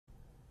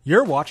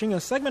You're watching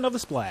a segment of The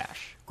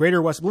Splash,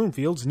 Greater West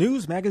Bloomfield's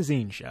news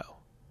magazine show.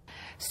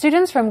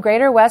 Students from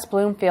Greater West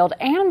Bloomfield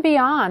and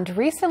beyond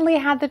recently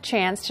had the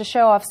chance to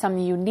show off some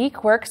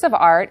unique works of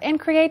art and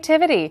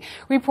creativity.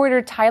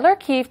 Reporter Tyler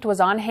Kieft was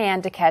on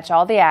hand to catch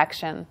all the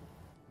action.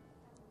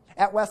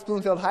 At West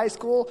Bloomfield High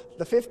School,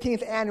 the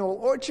 15th annual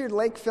Orchard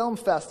Lake Film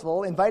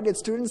Festival invited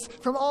students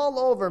from all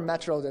over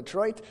Metro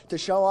Detroit to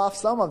show off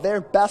some of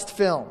their best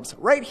films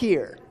right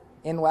here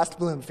in West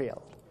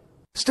Bloomfield.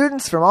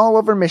 Students from all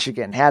over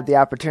Michigan had the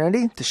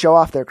opportunity to show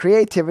off their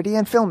creativity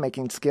and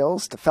filmmaking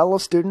skills to fellow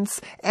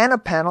students and a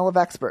panel of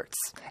experts,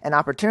 an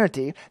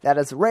opportunity that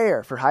is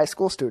rare for high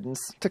school students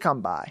to come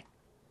by.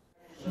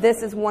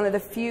 This is one of the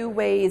few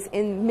ways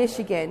in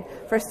Michigan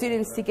for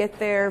students to get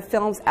their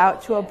films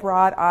out to a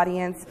broad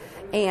audience,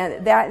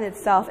 and that in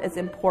itself is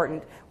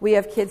important. We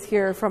have kids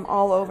here from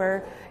all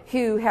over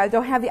who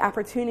don't have the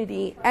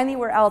opportunity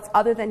anywhere else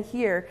other than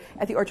here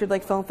at the Orchard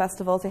Lake Film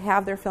Festival to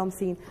have their film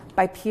seen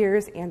by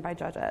peers and by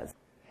judges.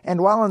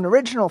 And while an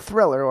original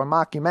thriller or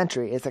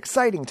mockumentary is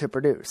exciting to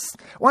produce,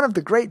 one of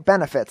the great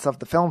benefits of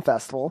the film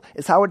festival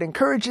is how it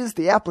encourages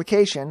the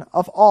application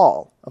of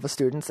all of a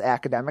student's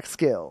academic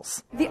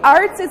skills. The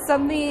arts is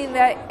something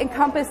that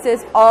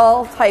encompasses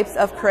all types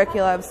of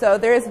curriculum. So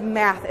there is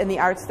math in the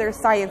arts, there's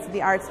science in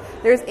the arts,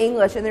 there's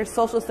English, and there's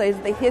social studies,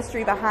 the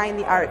history behind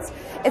the arts.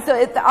 And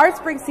so the arts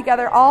brings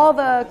together all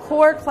the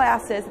core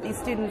classes that these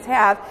students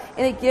have,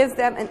 and it gives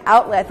them an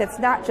outlet that's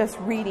not just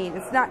reading,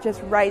 it's not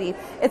just writing,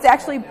 it's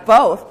actually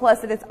both,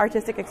 plus it's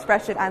artistic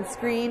expression on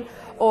screen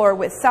or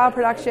with sound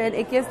production.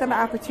 It gives them an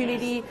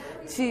opportunity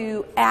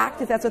to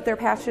act if that's what they're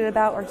passionate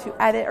about, or to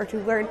edit, or to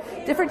learn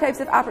different types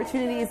of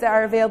opportunities that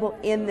are available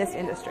in this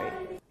industry.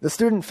 The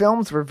student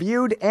films were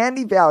viewed and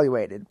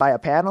evaluated by a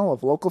panel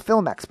of local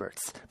film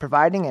experts,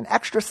 providing an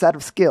extra set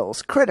of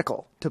skills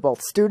critical to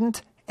both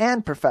student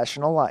and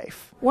professional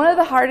life. One of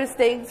the hardest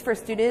things for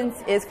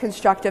students is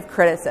constructive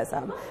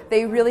criticism.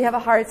 They really have a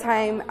hard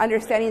time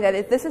understanding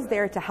that this is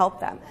there to help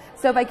them.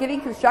 So by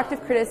giving constructive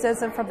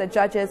criticism from the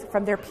judges,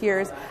 from their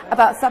peers,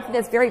 about something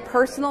that's very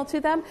personal to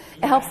them,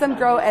 it helps them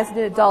grow as an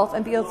adult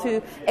and be able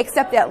to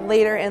accept that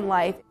later in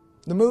life.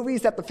 The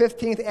movies at the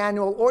 15th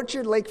annual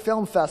Orchard Lake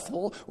Film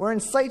Festival were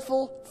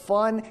insightful,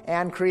 fun,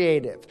 and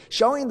creative,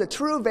 showing the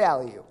true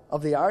value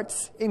of the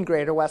arts in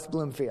Greater West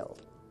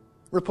Bloomfield.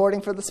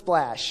 Reporting for The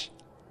Splash,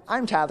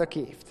 I'm Tyler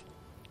Kieft.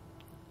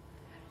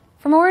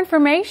 For more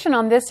information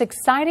on this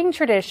exciting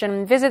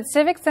tradition, visit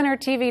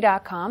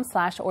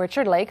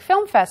civiccentertv.com/Orchard Lake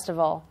Film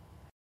Festival.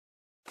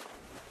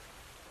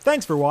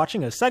 Thanks for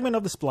watching a segment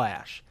of The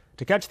Splash.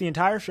 To catch the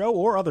entire show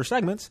or other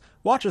segments,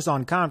 watch us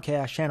on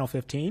Comcast Channel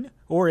 15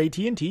 or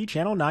AT&T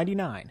Channel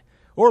 99,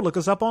 or look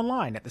us up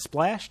online at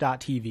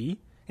thesplash.tv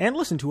and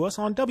listen to us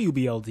on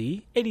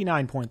WBLD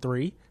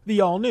 89.3,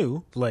 the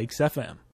all-new Lakes FM.